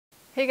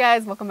Hey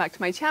guys, welcome back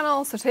to my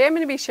channel. So today I'm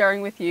going to be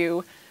sharing with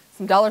you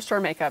some dollar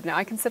store makeup. Now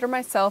I consider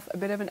myself a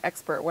bit of an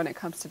expert when it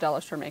comes to dollar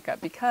store makeup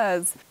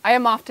because I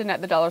am often at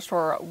the dollar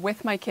store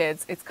with my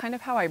kids. It's kind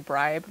of how I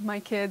bribe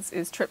my kids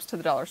is trips to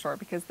the dollar store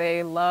because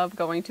they love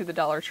going to the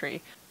Dollar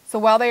Tree. So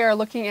while they are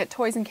looking at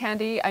toys and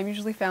candy, I'm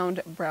usually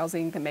found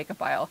browsing the makeup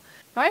aisle.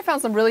 Now I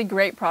found some really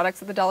great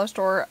products at the dollar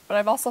store, but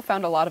I've also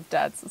found a lot of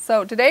duds.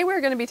 So today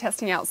we're going to be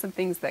testing out some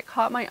things that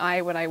caught my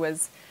eye when I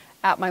was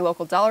at my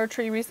local Dollar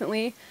Tree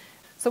recently.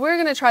 So we're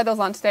going to try those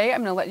on today. I'm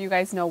going to let you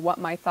guys know what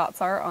my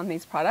thoughts are on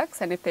these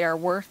products and if they are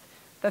worth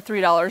the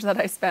 $3 that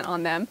I spent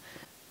on them.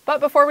 But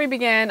before we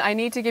begin, I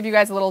need to give you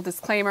guys a little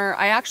disclaimer.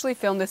 I actually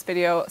filmed this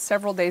video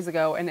several days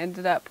ago and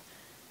ended up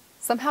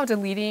somehow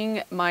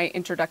deleting my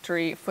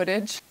introductory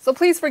footage. So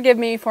please forgive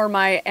me for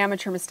my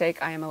amateur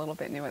mistake. I am a little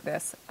bit new at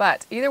this.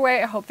 But either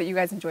way, I hope that you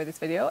guys enjoy this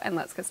video and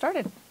let's get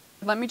started.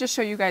 Let me just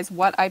show you guys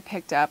what I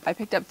picked up. I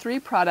picked up 3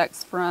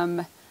 products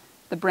from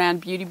the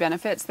brand Beauty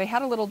Benefits. They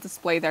had a little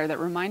display there that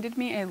reminded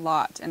me a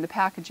lot, and the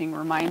packaging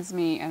reminds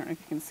me, I don't know if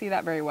you can see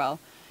that very well,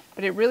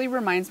 but it really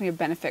reminds me of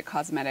Benefit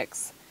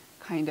Cosmetics.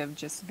 Kind of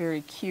just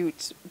very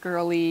cute,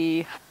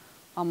 girly,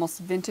 almost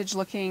vintage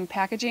looking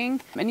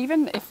packaging. And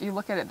even if you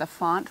look at it, the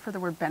font for the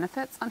word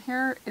Benefits on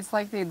here is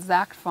like the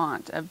exact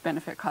font of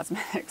Benefit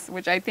Cosmetics,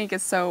 which I think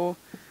is so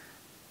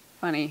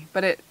funny,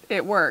 but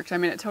it worked. I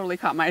mean, it totally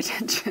caught my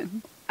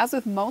attention. As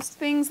with most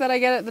things that I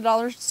get at the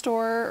dollar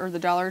store or the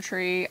Dollar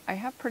Tree, I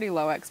have pretty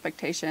low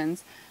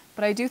expectations,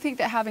 but I do think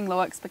that having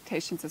low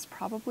expectations is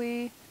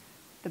probably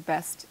the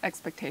best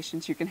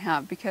expectations you can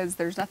have because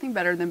there's nothing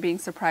better than being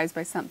surprised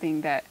by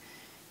something that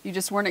you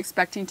just weren't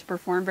expecting to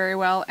perform very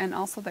well and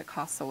also that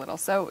costs a little.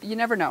 So you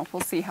never know.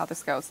 We'll see how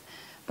this goes.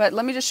 But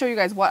let me just show you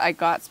guys what I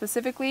got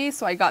specifically.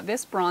 So I got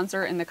this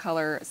bronzer in the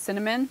color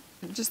Cinnamon.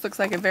 It just looks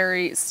like a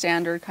very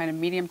standard kind of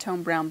medium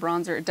tone brown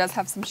bronzer. It does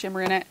have some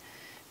shimmer in it.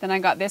 Then I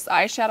got this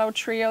eyeshadow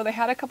trio. They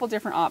had a couple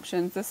different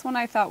options. This one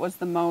I thought was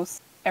the most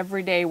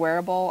everyday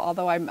wearable,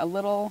 although I'm a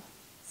little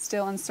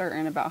still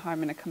uncertain about how I'm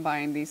going to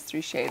combine these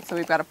 3 shades. So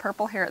we've got a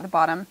purple here at the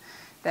bottom,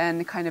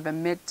 then kind of a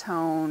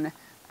mid-tone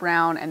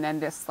brown, and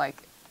then this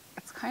like,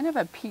 it's kind of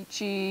a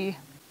peachy,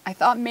 I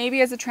thought maybe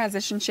as a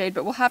transition shade,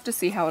 but we'll have to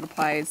see how it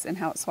applies and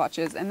how it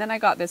swatches. And then I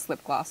got this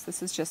lip gloss.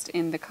 This is just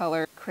in the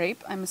color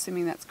Crepe. I'm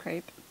assuming that's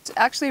Crepe. It's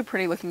actually a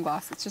pretty looking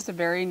gloss. It's just a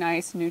very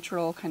nice,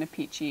 neutral, kind of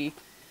peachy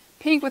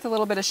pink with a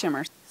little bit of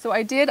shimmer. So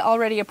I did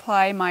already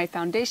apply my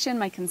foundation,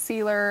 my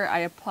concealer, I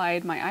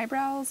applied my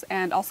eyebrows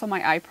and also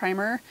my eye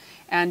primer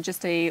and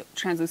just a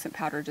translucent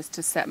powder just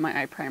to set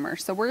my eye primer.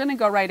 So we're gonna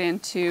go right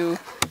into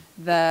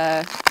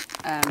the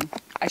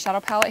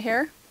eyeshadow palette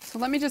here. So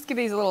let me just give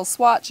these a little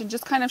swatch and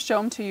just kind of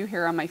show them to you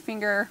here on my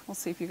finger. We'll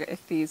see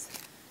if these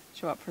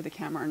show up for the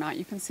camera or not.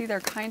 You can see they're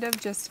kind of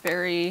just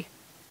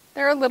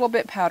they're a little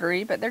bit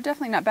powdery, but they're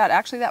definitely not bad.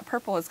 Actually, that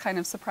purple is kind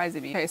of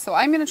surprising me. Okay, so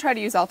I'm going to try to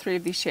use all 3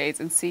 of these shades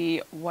and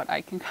see what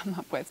I can come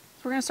up with.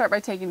 So we're going to start by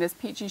taking this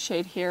peachy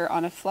shade here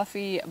on a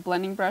fluffy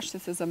blending brush.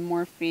 This is a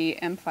Morphe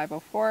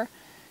M504.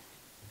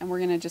 And we're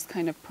going to just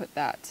kind of put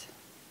that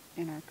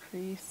in our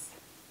crease.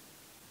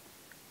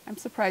 I'm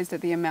surprised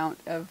at the amount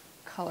of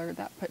color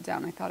that put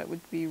down. I thought it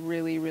would be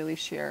really, really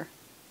sheer.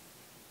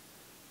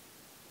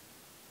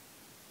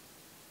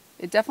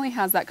 It definitely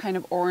has that kind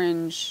of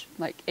orange,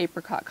 like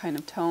apricot kind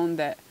of tone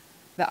that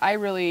I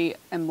really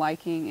am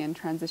liking in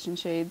transition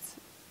shades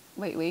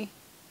lately.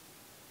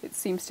 It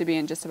seems to be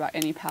in just about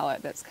any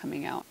palette that's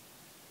coming out.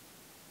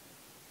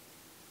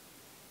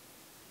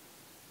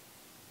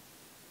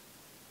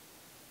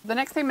 The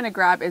next thing I'm going to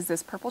grab is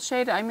this purple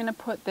shade. I'm going to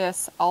put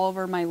this all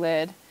over my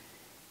lid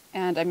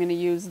and I'm going to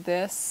use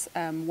this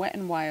Wet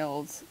n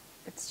Wild.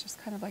 It's just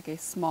kind of like a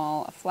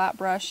flat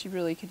brush. You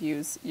really could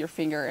use your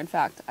finger. In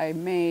fact, I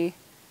may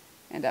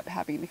end up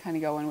having to kind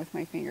of go in with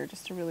my finger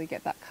just to really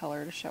get that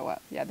color to show up.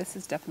 Yeah, this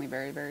is definitely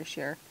very, very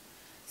sheer.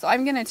 So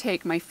I'm going to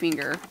take my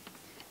finger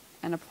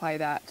and apply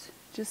that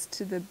just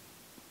to the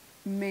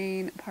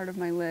main part of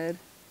my lid.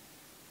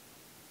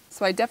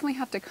 So I definitely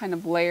have to kind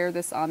of layer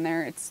this on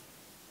there. It's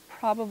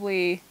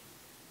probably,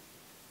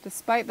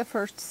 despite the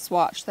first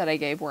swatch that I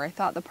gave where I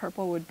thought the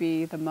purple would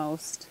be the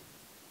most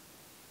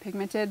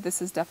pigmented,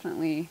 this is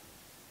definitely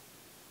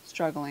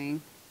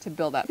struggling to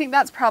build up. I think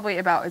that's probably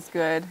about as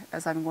good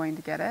as I'm going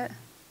to get it.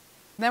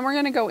 Then we're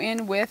going to go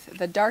in with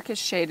the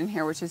darkest shade in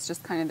here, which is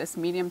just kind of this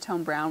medium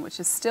tone brown, which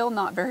is still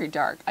not very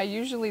dark. I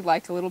usually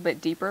like a little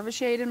bit deeper of a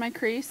shade in my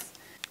crease,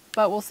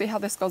 but we'll see how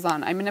this goes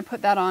on. I'm going to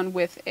put that on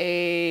with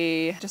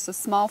just a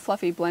small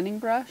fluffy blending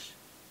brush.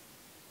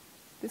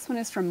 This one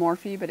is from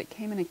Morphe, but it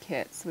came in a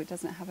kit, so it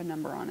doesn't have a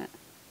number on it.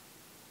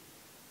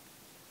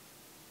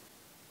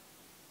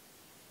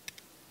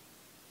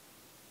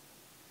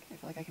 Okay, I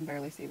feel like I can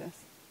barely see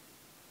this.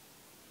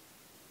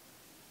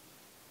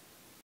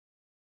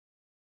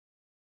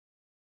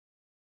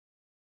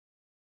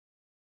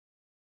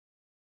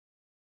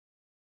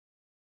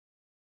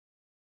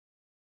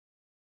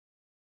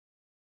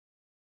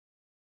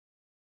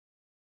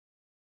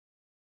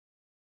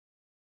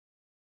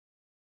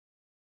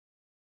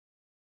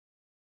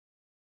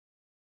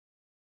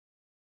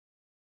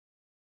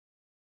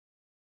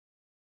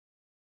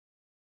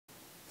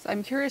 So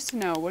I'm curious to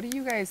know, what do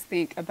you guys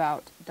think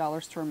about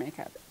dollar store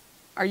makeup?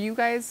 Are you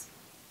guys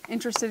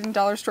interested in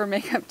dollar store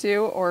makeup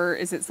too, or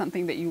is it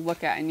something that you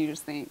look at and you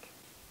just think,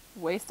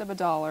 waste of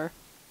 $1?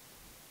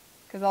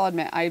 Because I'll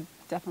admit, I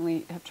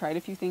definitely have tried a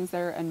few things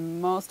there,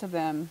 and most of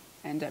them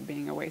end up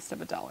being a waste of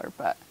 $1.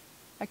 But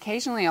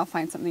occasionally I'll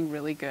find something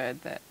really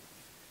good that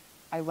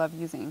I love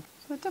using.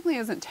 So it definitely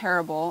isn't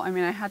terrible. I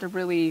mean, I had to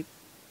really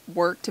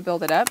work to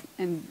build it up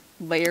and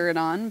layer it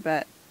on,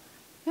 but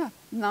yeah,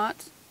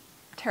 not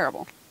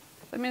terrible.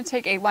 So I'm going to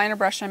take a liner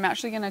brush. I'm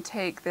actually going to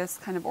take this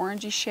kind of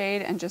orangey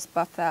shade and just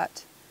buff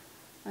that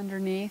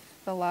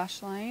underneath the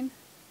lash line.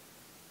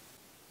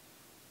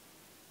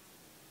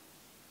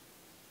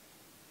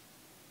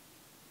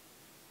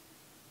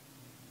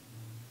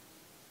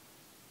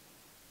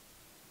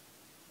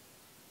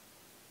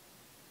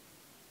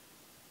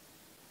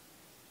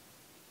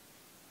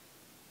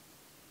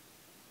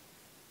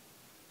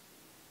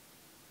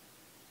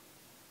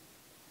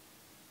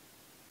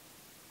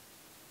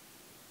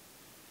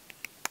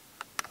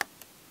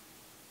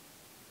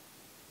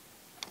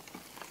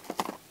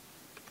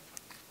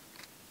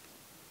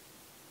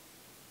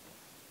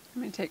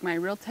 I'm going to take my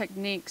Real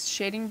Techniques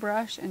shading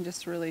brush and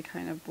just really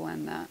kind of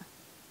blend that.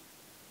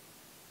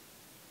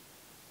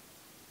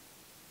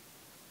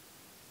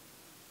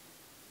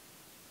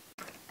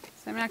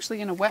 So I'm actually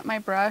going to wet my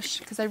brush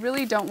because I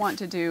really don't want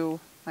to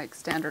do like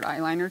standard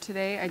eyeliner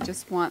today. I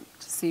just want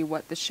to see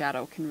what the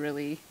shadow can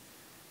really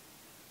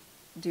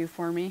do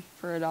for me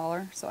for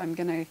 $1. So I'm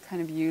going to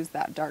kind of use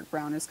that dark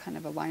brown as kind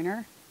of a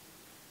liner.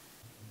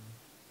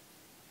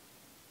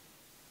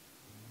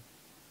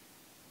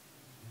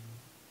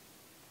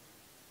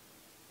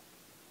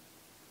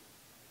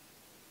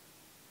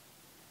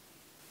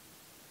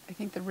 I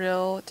think the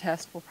real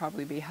test will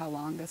probably be how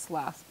long this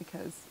lasts,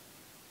 because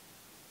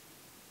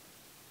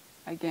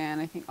again,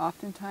 I think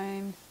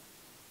oftentimes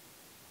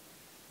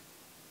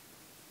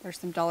there's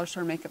some dollar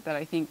store makeup that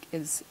I think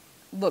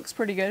looks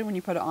pretty good when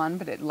you put it on,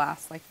 but it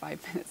lasts like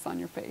 5 minutes on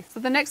your face.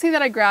 So the next thing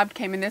that I grabbed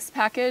came in this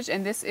package,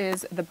 and this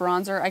is the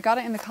bronzer. I got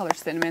it in the color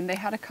Cinnamon. They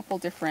had a couple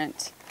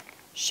different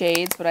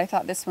shades, but I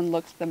thought this one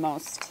looked the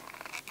most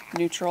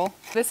neutral.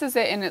 This is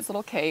it in its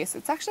little case.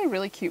 It's actually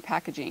really cute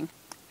packaging.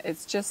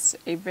 It's just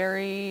a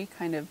very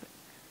kind of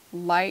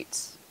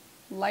light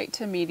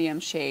to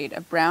medium shade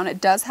of brown. It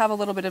does have a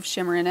little bit of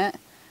shimmer in it.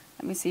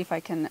 Let me see if I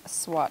can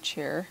swatch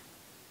here.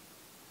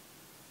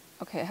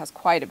 Okay, it has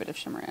quite a bit of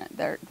shimmer in it.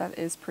 There, that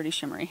is pretty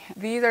shimmery.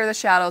 These are the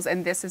shadows,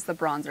 and this is the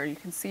bronzer. You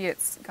can see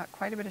it's got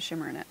quite a bit of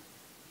shimmer in it.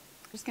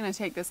 I'm just gonna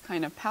take this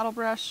kind of paddle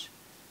brush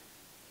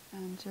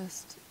and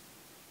just,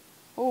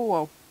 oh,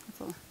 whoa, it's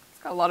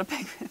got a lot of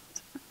pigment.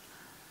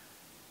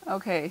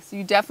 Okay, so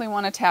you definitely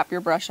want to tap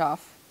your brush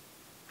off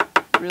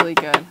really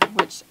good,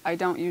 which I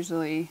don't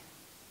usually.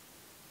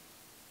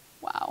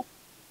 Wow.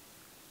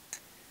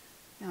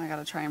 Now I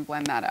gotta try and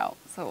blend that out.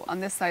 So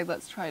on this side,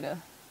 let's try to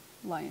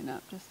line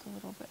up just a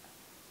little bit.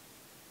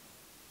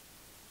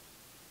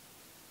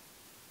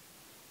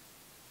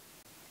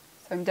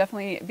 So I'm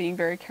definitely being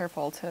very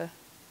careful to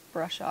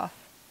brush off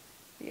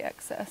the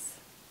excess.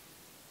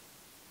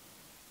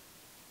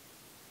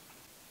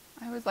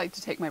 I always like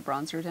to take my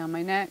bronzer down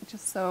my neck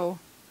just so,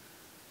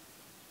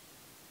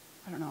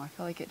 I don't know, I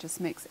feel like it just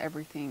makes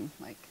everything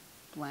like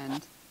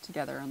blend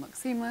together and look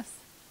seamless.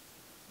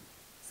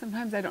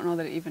 Sometimes I don't know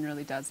that it even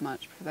really does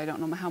much because I don't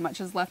know how much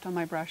is left on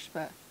my brush,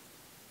 but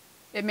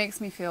it makes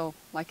me feel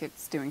like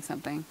it's doing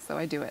something, so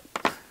I do it.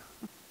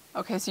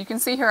 Okay, so you can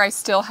see here I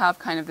still have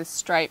kind of this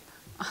stripe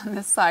on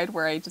this side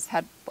where I just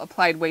had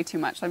applied way too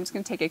much. So I'm just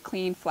going to take a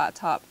clean flat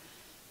top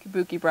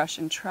kabuki brush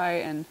and try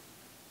and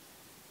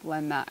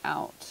blend that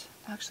out.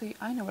 Actually,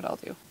 I know what I'll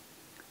do.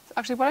 So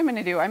actually what I'm going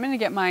to do, I'm going to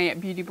get my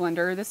beauty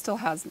blender. This still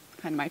has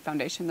kind of my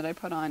foundation that I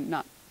put on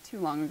not too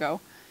long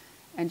ago,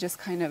 and just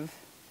kind of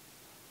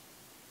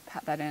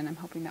pat that in. I'm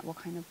hoping that will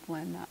kind of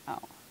blend that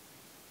out.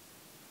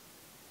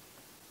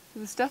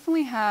 So this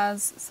definitely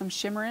has some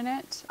shimmer in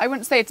it. I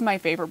wouldn't say it's my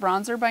favorite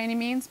bronzer by any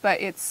means,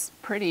 but it's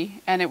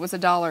pretty, and it was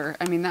 $1.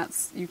 I mean,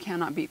 you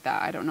cannot beat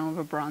that. I don't know of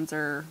a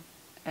bronzer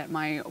at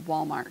my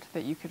Walmart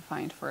that you could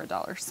find for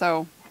 $1.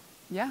 So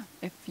yeah,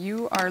 if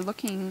you are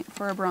looking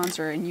for a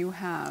bronzer and you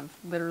have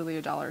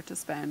literally $1 to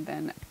spend,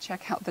 then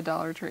check out the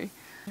Dollar Tree.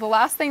 The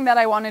last thing that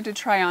I wanted to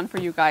try on for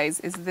you guys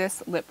is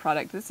this lip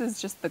product. This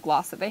is just the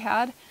gloss that they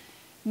had.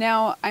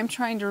 Now, I'm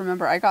trying to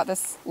remember, I got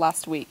this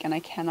last week and I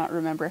cannot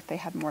remember if they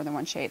had more than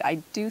one shade. I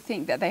do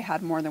think that they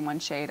had more than one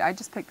shade. I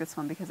just picked this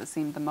one because it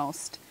seemed the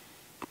most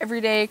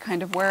everyday,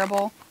 kind of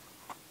wearable.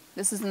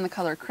 This is in the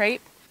color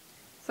Crepe.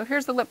 So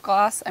here's the lip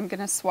gloss. I'm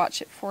going to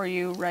swatch it for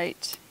you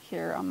right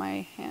here on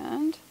my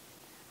hand.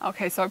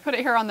 Okay, so I put it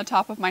here on the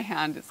top of my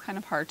hand. It's kind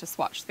of hard to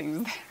swatch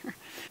things there.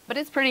 But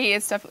it's pretty.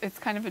 It's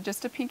kind of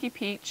just a pinky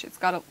peach. It's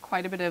got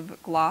quite a bit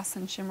of gloss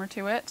and shimmer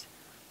to it.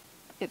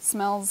 It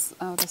smells,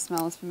 oh, the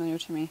smell is familiar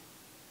to me.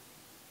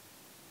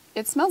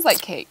 It smells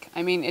like cake.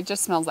 I mean, it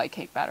just smells like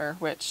cake batter,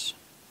 which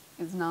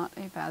is not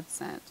a bad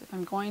scent. If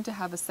I'm going to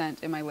have a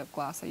scent in my lip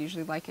gloss, I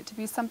usually like it to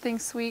be something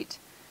sweet.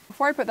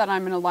 Before I put that on,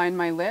 I'm going to line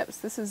my lips.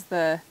 This is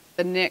the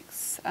the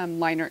NYX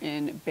liner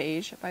in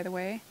beige, by the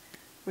way,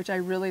 which I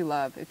really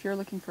love. If you're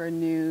looking for a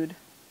nude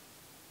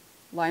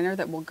liner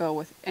that will go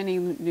with any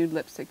nude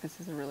lipstick, this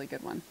is a really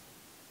good one.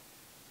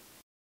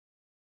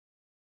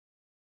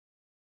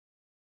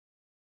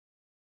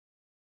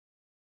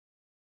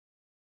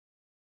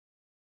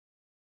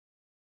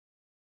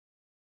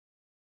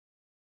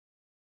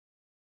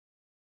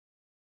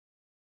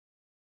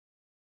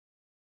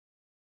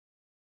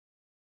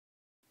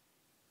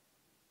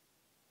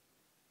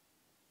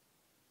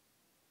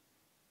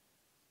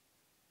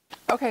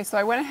 Okay, so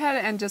I went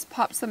ahead and just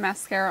popped some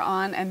mascara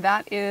on, and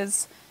that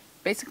is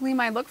basically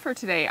my look for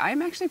today.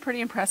 I'm actually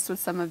pretty impressed with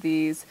some of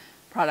these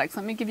products.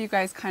 Let me give you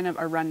guys kind of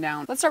a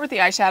rundown. Let's start with the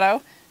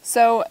eyeshadow.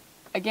 So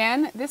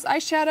again, this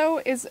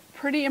eyeshadow is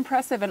pretty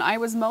impressive, and I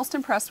was most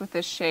impressed with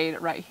this shade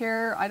right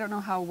here. I don't know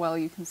how well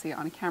you can see it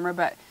on camera,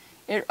 but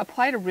it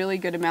applied a really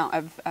good amount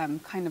of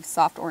kind of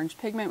soft orange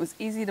pigment. It was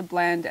easy to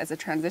blend as a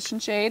transition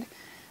shade.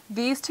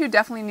 These two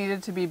definitely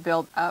needed to be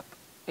built up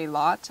a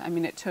lot. I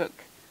mean, it took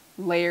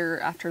layer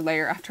after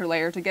layer after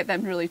layer to get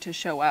them really to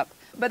show up.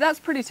 But that's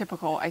pretty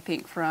typical, I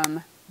think,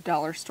 from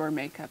dollar store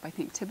makeup. I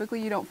think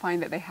typically you don't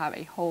find that they have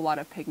a whole lot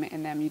of pigment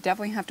in them. You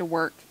definitely have to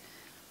work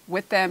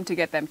with them to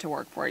get them to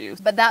work for you.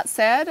 But that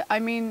said, I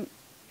mean,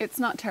 it's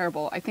not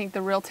terrible. I think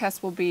the real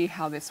test will be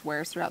how this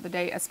wears throughout the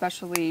day,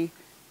 especially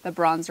the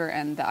bronzer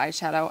and the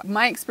eyeshadow. In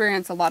my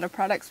experience, a lot of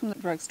products from the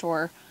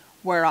drugstore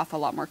wear off a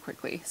lot more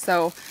quickly.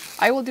 So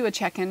I will do a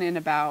check-in in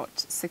about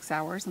 6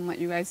 hours and let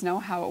you guys know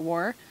how it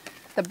wore.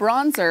 The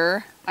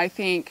bronzer, I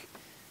think,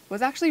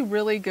 was actually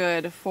really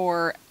good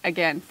for,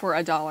 again, for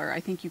 $1. I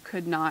think you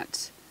could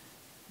not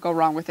go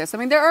wrong with this. I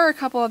mean, there are a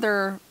couple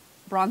other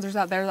bronzers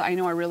out there that I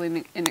know are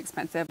really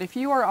inexpensive. If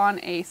you are on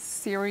a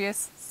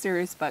serious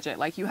budget,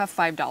 like you have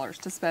 $5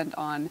 to spend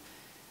on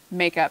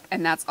makeup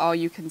and that's all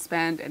you can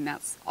spend and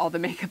that's all the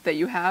makeup that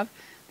you have,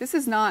 this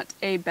is not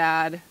a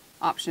bad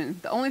option.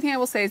 The only thing I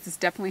will say is this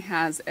definitely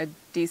has a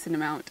decent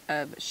amount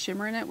of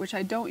shimmer in it, which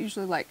I don't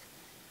usually like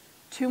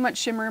too much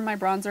shimmer in my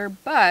bronzer,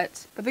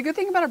 but the good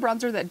thing about a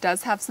bronzer that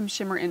does have some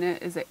shimmer in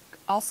it is it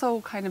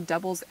also kind of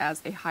doubles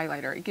as a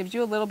highlighter. It gives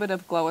you a little bit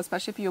of glow,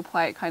 especially if you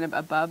apply it kind of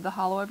above the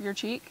hollow of your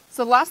cheek.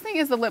 So the last thing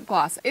is the lip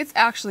gloss. It's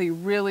actually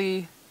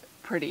really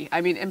pretty.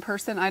 I mean, in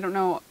person, I don't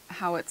know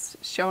how it's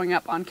showing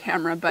up on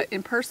camera, but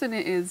in person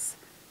it is,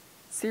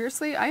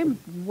 seriously, I am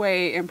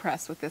way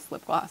impressed with this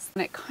lip gloss.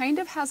 And it kind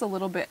of has a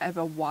little bit of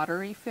a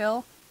watery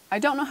feel. I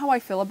don't know how I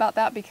feel about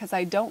that because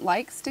I don't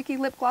like sticky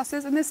lip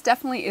glosses, and this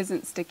definitely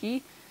isn't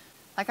sticky.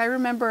 Like, I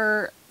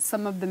remember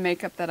some of the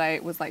makeup that I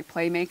was like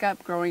play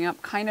makeup growing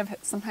up, kind of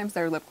sometimes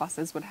their lip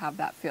glosses would have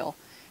that feel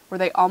where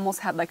they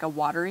almost had like a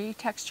watery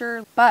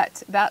texture.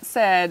 But that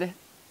said,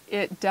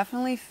 it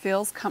definitely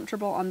feels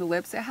comfortable on the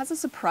lips. It has a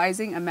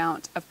surprising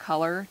amount of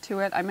color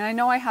to it. I mean, I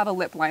know I have a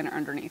lip liner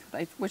underneath,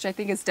 which I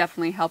think is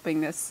definitely helping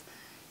this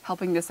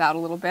out a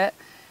little bit.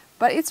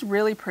 But it's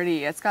really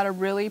pretty. It's got a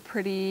really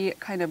pretty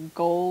kind of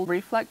gold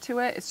reflect to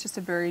it. It's just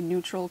a very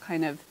neutral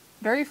kind of,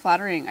 very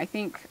flattering. I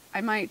think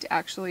I might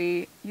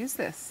actually use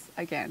this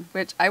again,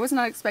 which I was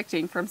not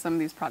expecting from some of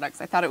these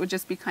products. I thought it would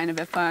just be kind of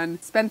a fun,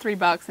 spend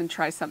 $3 and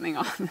try something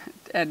on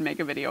and make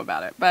a video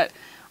about it. But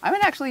I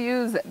would actually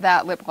use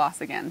that lip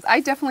gloss again.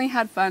 I definitely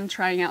had fun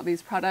trying out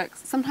these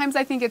products. Sometimes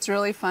I think it's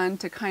really fun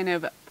to kind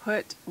of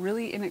put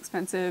really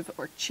inexpensive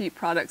or cheap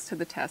products to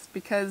the test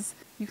because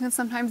you can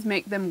sometimes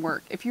make them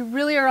work. If you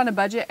really are on a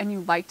budget and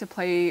you like to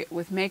play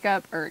with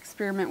makeup or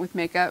experiment with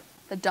makeup,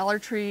 the Dollar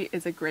Tree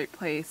is a great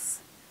place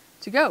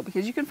to go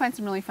because you can find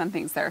some really fun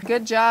things there.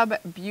 Good job,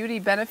 Beauty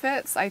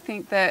Benefits. I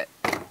think that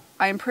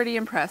I am pretty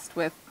impressed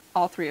with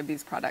all three of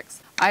these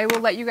products. I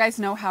will let you guys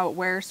know how it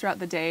wears throughout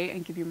the day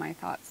and give you my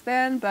thoughts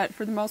then, but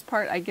for the most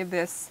part, I give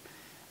this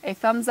a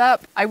thumbs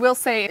up. I will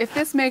say if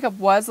this makeup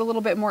was a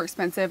little bit more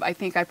expensive, I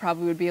think I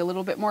probably would be a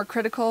little bit more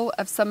critical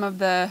of some of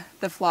the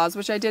flaws,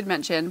 which I did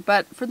mention,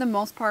 but for the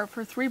most part,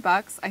 for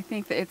 $3, I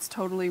think that it's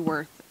totally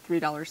worth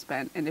 $3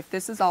 spent. And if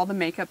this is all the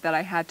makeup that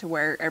I had to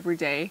wear every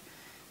day,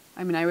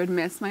 I mean, I would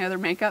miss my other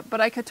makeup,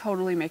 but I could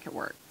totally make it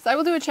work. So I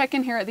will do a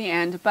check-in here at the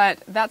end, but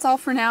that's all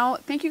for now.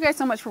 Thank you guys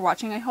so much for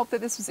watching. I hope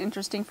that this was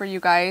interesting for you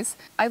guys.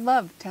 I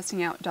love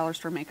testing out dollar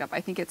store makeup.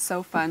 I think it's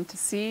so fun to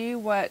see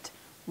what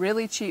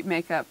really cheap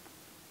makeup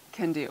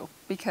can do,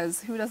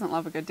 because who doesn't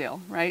love a good deal,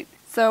 right?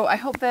 So I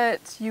hope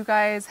that you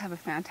guys have a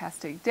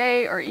fantastic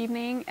day or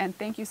evening, and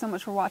thank you so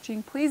much for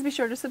watching. Please be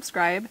sure to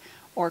subscribe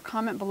or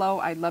comment below.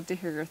 I'd love to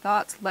hear your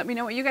thoughts. Let me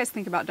know what you guys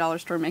think about dollar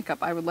store makeup.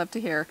 I would love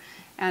to hear,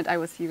 and I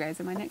will see you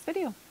guys in my next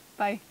video.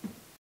 Bye.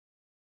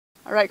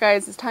 All right,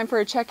 guys, it's time for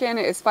a check-in.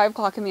 It is 5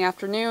 o'clock in the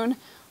afternoon.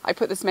 I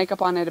put this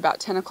makeup on at about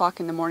 10 o'clock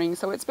in the morning,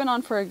 so it's been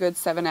on for a good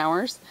 7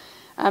 hours.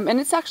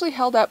 And it's actually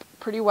held up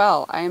pretty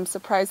well. I am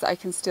surprised I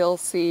can still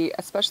see,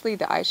 especially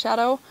the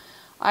eyeshadow.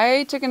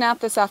 I took a nap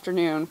this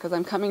afternoon because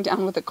I'm coming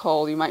down with a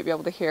cold, you might be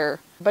able to hear.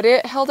 But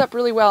it held up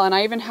really well, and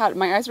I even had,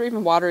 my eyes were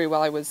even watery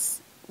while I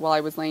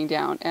was laying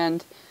down.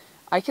 And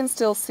I can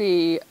still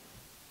see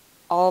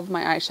all of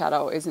my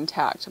eyeshadow is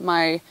intact.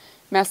 My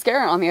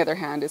mascara, on the other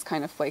hand, is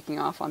kind of flaking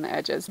off on the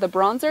edges. The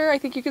bronzer, I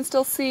think you can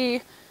still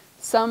see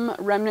some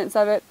remnants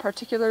of it,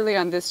 particularly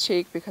on this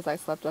cheek because I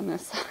slept on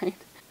this side.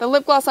 The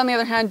lip gloss, on the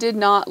other hand, did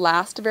not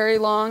last very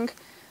long.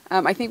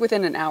 I think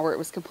within an hour it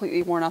was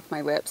completely worn off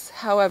my lips.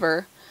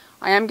 However,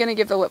 I am going to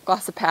give the lip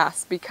gloss a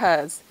pass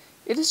because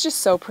it is just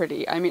so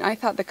pretty. I mean, I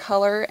thought the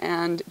color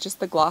and just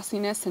the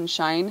glossiness and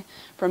shine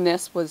from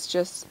this was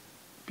just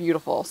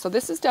beautiful. So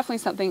this is definitely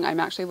something I'm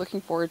actually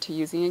looking forward to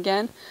using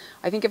again.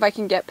 I think if I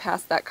can get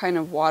past that kind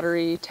of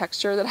watery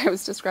texture that I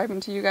was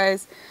describing to you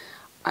guys,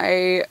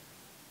 I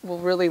will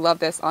really love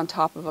this on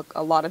top of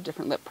a lot of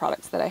different lip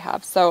products that I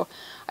have. So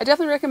I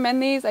definitely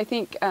recommend these. I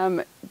think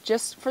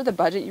just for the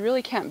budget, you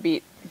really can't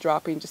beat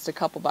dropping just a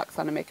couple bucks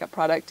on a makeup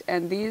product,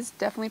 and these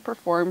definitely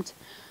performed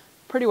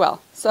pretty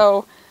well.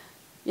 So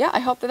yeah,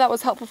 I hope that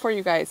was helpful for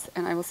you guys,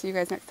 and I will see you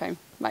guys next time.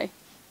 Bye.